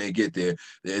then when they get there,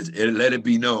 let it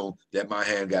be known that my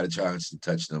hand got a chance to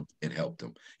touch them and help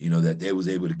them, that they was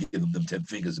able to give them 10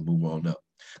 fingers and move on up.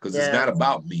 Because it's not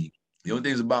about me. The only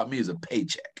thing that's about me is a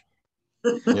paycheck.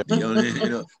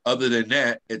 Other than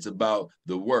that, it's about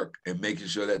the work and making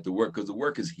sure that because the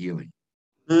work is healing.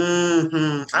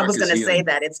 I was going to say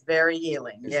that it's very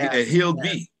healing. Yeah, it healed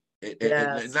me.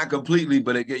 Not completely,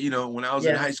 but when I was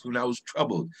in high school and I was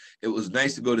troubled, it was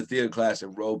nice to go to theater class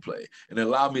and role play, and it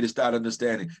allowed me to start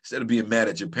understanding. Instead of being mad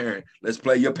at your parent, let's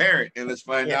play your parent and let's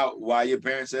find out why your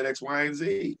parent said X, Y, and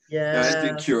Z. Now, it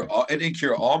didn't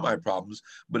cure all my problems,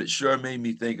 but it sure made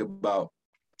me think about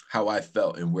how I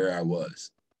felt and where I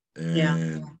was.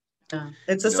 And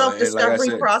it's a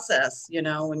self-discovery process,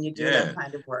 when you do that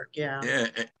kind of work.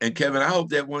 And Kevin, I hope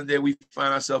that one day we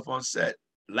find ourselves on set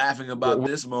laughing about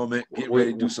this moment, get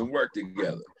ready to do some work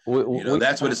together.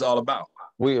 That's what it's all about.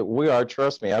 We are,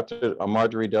 trust me, after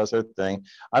Marjorie does her thing,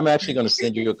 I'm actually going to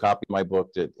send you a copy of my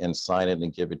book and sign it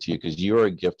and give it to you, because you're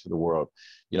a gift to the world.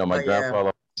 My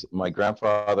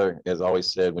grandfather has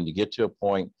always said, when you get to a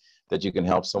point that you can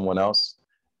help someone else,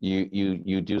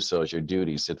 you do so as your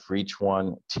duty. He said, for each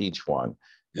one, teach one.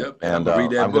 Yep. And I'm going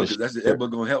to read that book, because that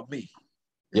book going to help me.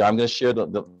 Yeah, I'm going to share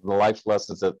the life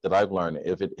lessons that I've learned.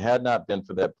 If it had not been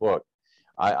for that book,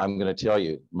 I'm going to tell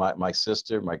you, my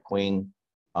sister, my queen,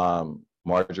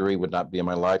 Marjorie, would not be in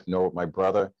my life, nor would my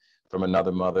brother from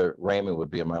another mother, Raymond,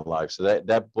 would be in my life. So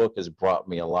that book has brought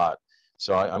me a lot.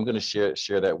 So I'm going to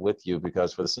share that with you,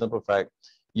 because for the simple fact,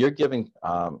 you're giving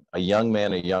a young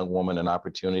man, a young woman an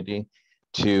opportunity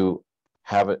to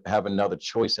have another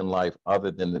choice in life other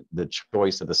than the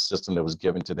choice of the system that was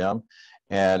given to them.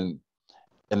 And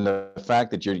the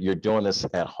fact that you're doing this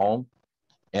at home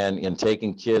and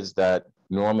taking kids that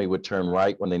normally would turn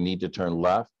right when they need to turn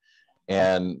left,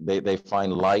 and they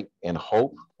find light and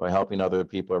hope by helping other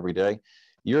people every day,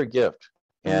 you're a gift.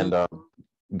 And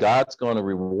God's going to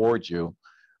reward you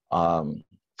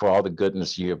for all the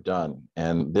goodness you have done.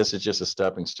 And this is just a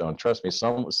stepping stone. Trust me,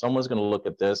 someone's going to look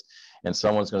at this and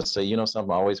someone's going to say,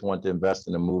 something, I always wanted to invest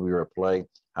in a movie or a play.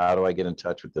 How do I get in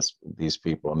touch with these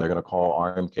people? And they're going to call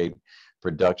RMK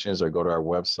Productions or go to our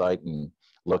website and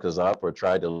look us up, or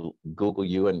try to Google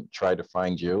you and try to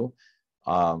find you.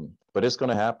 But it's going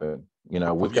to happen.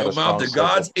 We've got a strong mouth to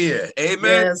God's ear.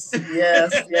 Amen.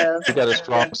 Yes. We've got a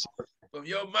strong from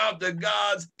your mouth to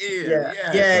God's ear.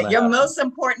 Your most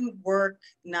important work,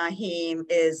 Naheem,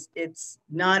 it's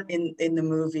not in the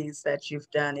movies that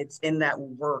you've done. It's in that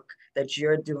work that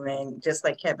you're doing, just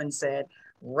like Kevin said,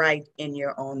 right in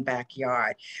your own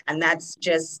backyard. And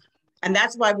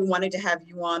that's why we wanted to have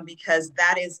you on, because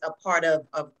that is a part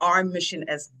of our mission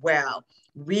as well.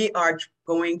 We are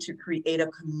going to create a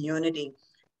community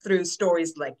through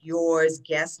stories like yours,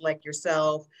 guests like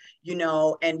yourself,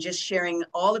 and just sharing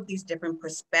all of these different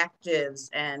perspectives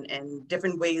and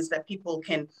different ways that people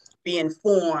can be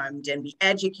informed and be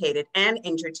educated and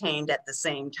entertained at the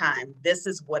same time. This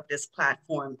is what this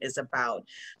platform is about.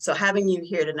 So having you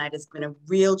here tonight has been a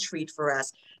real treat for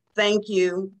us. Thank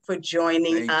you for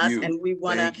joining us. And we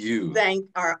want to thank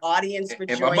our audience for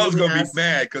joining us. And my mother's going to be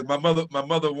mad, because my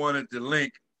mother wanted the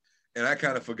link, and I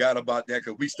kind of forgot about that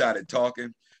because we started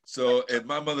talking. So if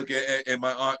my mother and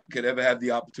my aunt could ever have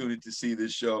the opportunity to see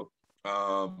this show,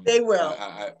 they will.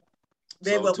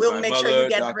 They will. We'll make sure you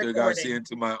get the recording. Dr. Garcia, and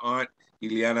to my aunt,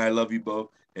 Eliana, I love you both.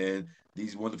 And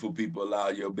these wonderful people allow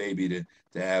your baby to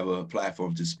have a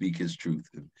platform to speak his truth.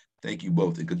 And thank you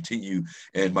both, and continue.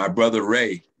 And my brother,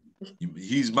 Ray,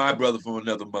 he's my brother from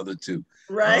another mother too.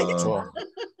 Right.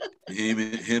 Him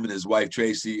and his wife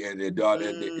Tracy and their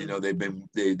daughter,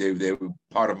 they were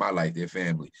part of my life, their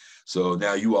family. So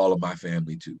now you all are my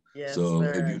family too. Yes, so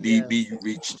if you need me, you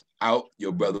reached out,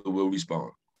 your brother will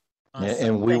respond. Awesome.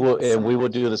 And we will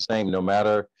do the same, no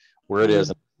matter where it is.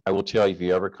 I will tell you, if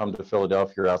you ever come to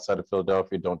Philadelphia or outside of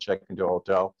Philadelphia, don't check into a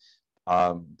hotel.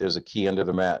 There's a key under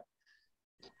the mat.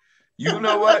 You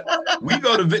know what?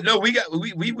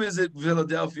 We visit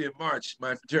Philadelphia in March.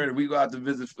 My fraternity, we go out to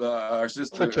visit our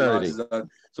sister fraternity.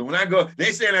 So when I go,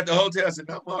 they staying at the hotel. I said,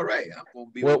 "I'm all right. I'm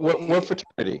gonna be." What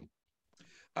fraternity?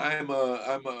 I'm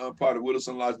a part of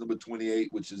Whittleson Lodge number 28,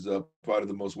 which is a part of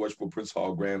the most worshipful Prince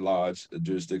Hall Grand Lodge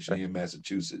jurisdiction here in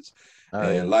Massachusetts.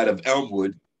 And Light of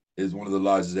Elmwood is one of the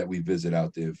lodges that we visit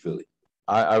out there in Philly.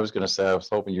 I was going to say, I was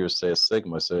hoping you would say a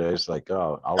Sigma. So it's like,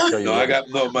 oh, I'll tell you.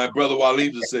 No, my brother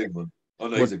Waleem's a Sigma. Oh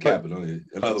no, he's a captain.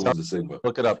 Another one's a sigma.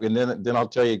 Look it up, and then I'll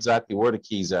tell you exactly where the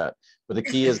key's at. But the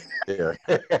key is there.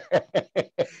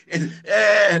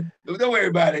 Don't worry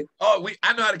about it. Oh,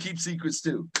 I know how to keep secrets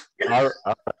too. All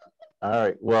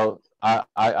right. Well,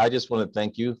 I just want to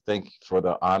thank you. Thank you for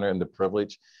the honor and the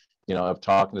privilege, of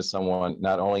talking to someone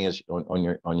not only as on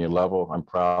your level. I'm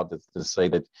proud to say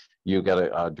that you got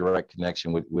a direct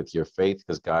connection with your faith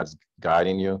because God's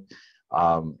guiding you.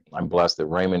 I'm blessed that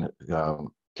Raymond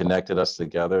connected us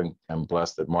together, and I'm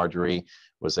blessed that Marjorie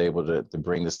was able to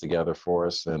bring this together for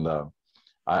us. And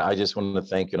I just want to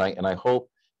thank you. And I hope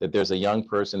that there's a young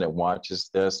person that watches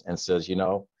this and says,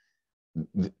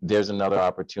 there's another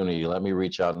opportunity. Let me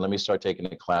reach out and let me start taking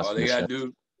a class. All they got to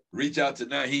do, reach out to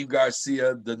Naheem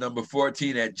Garcia, the number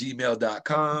 14 at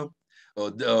gmail.com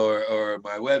or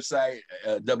my website,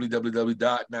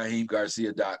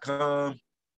 www.naheemgarcia.com,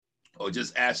 or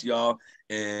just ask y'all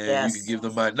and you can give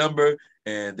them my number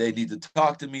and they need to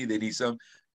talk to me. They need some.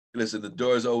 Listen, the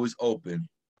door is always open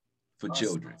for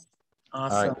children.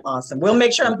 Awesome. Right. Awesome. We'll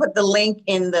make sure and put the link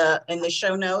in the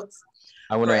show notes.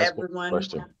 I want to ask everyone. One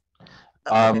question.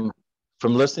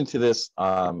 From listening to this,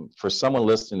 for someone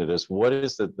listening to this, what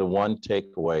is the one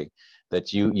takeaway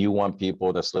that you want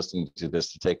people that's listening to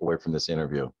this to take away from this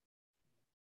interview?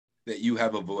 That you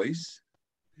have a voice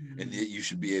and that you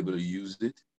should be able to use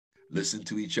it, listen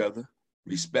to each other,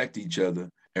 respect each other,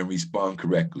 and respond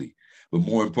correctly. But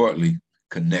more importantly,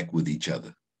 connect with each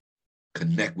other.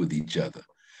 Connect with each other.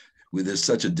 There's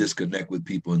such a disconnect with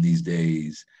people in these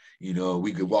days.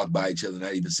 We could walk by each other and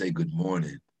not even say good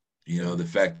morning. The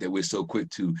fact that we're so quick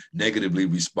to negatively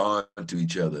respond to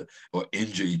each other or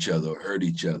injure each other or hurt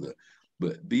each other.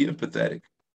 But be empathetic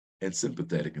and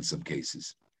sympathetic in some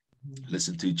cases.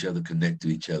 Listen to each other, connect to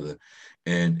each other,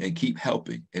 and keep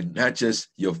helping. And not just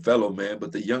your fellow man,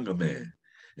 but the younger man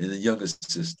and the younger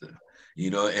sister,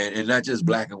 and not just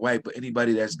black and white, but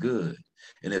anybody that's good.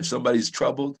 And if somebody's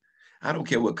troubled, I don't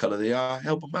care what color they are,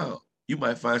 help them out. You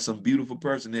might find some beautiful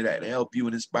person there that help you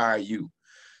and inspire you.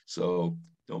 So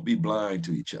don't be blind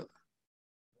to each other.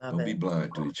 Don't be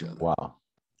blind to each other. Wow.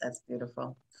 That's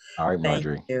beautiful. All right,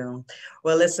 Marjorie. Thank you.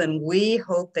 Well, listen, we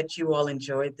hope that you all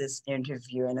enjoyed this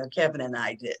interview. I know Kevin and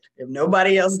I did. If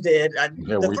nobody else did,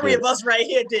 the three of us right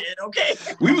here did, okay?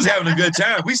 We was having a good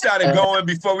time. We started going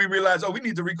before we realized, we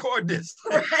need to record this.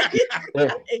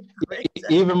 Right.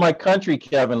 Even my country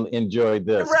Kevin enjoyed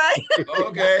this. Right.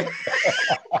 Okay.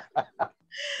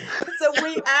 So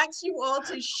we ask you all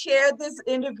to share this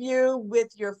interview with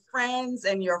your friends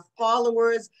and your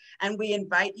followers, and we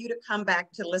invite you to come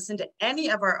back to listen to any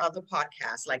of our other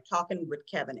podcasts, like Talking with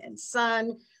Kevin and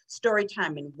Son,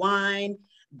 Storytime and Wine,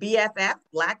 BFF,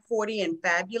 Black 40 and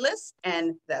Fabulous,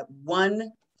 and The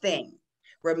One Thing.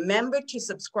 Remember to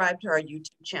subscribe to our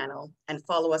YouTube channel and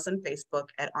follow us on Facebook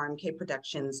at RMK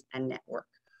Productions and Network.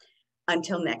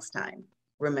 Until next time,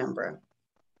 remember,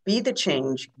 be the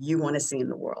change you want to see in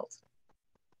the world.